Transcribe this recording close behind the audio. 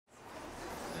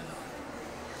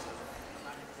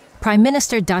Prime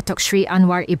Minister Datuk Sri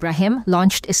Anwar Ibrahim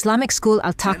launched Islamic school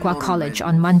Al-Taqwa College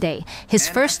on Monday, his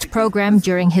first program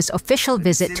during his official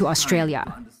visit to Australia.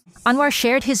 Anwar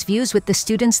shared his views with the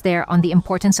students there on the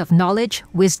importance of knowledge,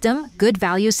 wisdom, good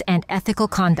values, and ethical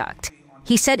conduct.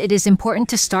 He said it is important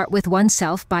to start with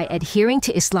oneself by adhering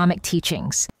to Islamic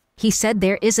teachings. He said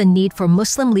there is a need for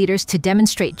Muslim leaders to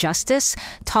demonstrate justice,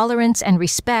 tolerance, and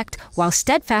respect while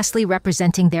steadfastly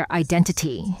representing their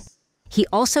identity. He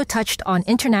also touched on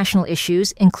international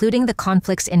issues, including the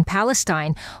conflicts in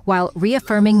Palestine, while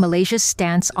reaffirming Malaysia's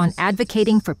stance on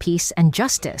advocating for peace and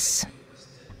justice.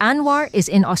 Anwar is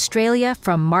in Australia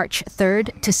from March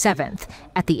 3rd to 7th,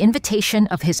 at the invitation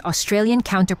of his Australian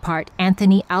counterpart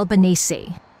Anthony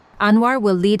Albanese. Anwar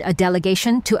will lead a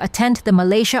delegation to attend the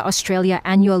Malaysia-Australia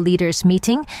Annual Leaders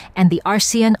Meeting and the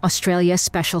ASEAN-Australia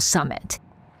Special Summit.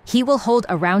 He will hold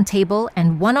a roundtable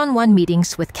and one-on-one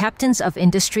meetings with captains of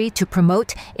industry to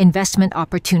promote investment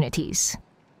opportunities.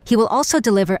 He will also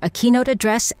deliver a keynote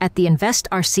address at the Invest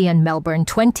ASEAN Melbourne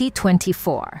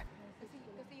 2024.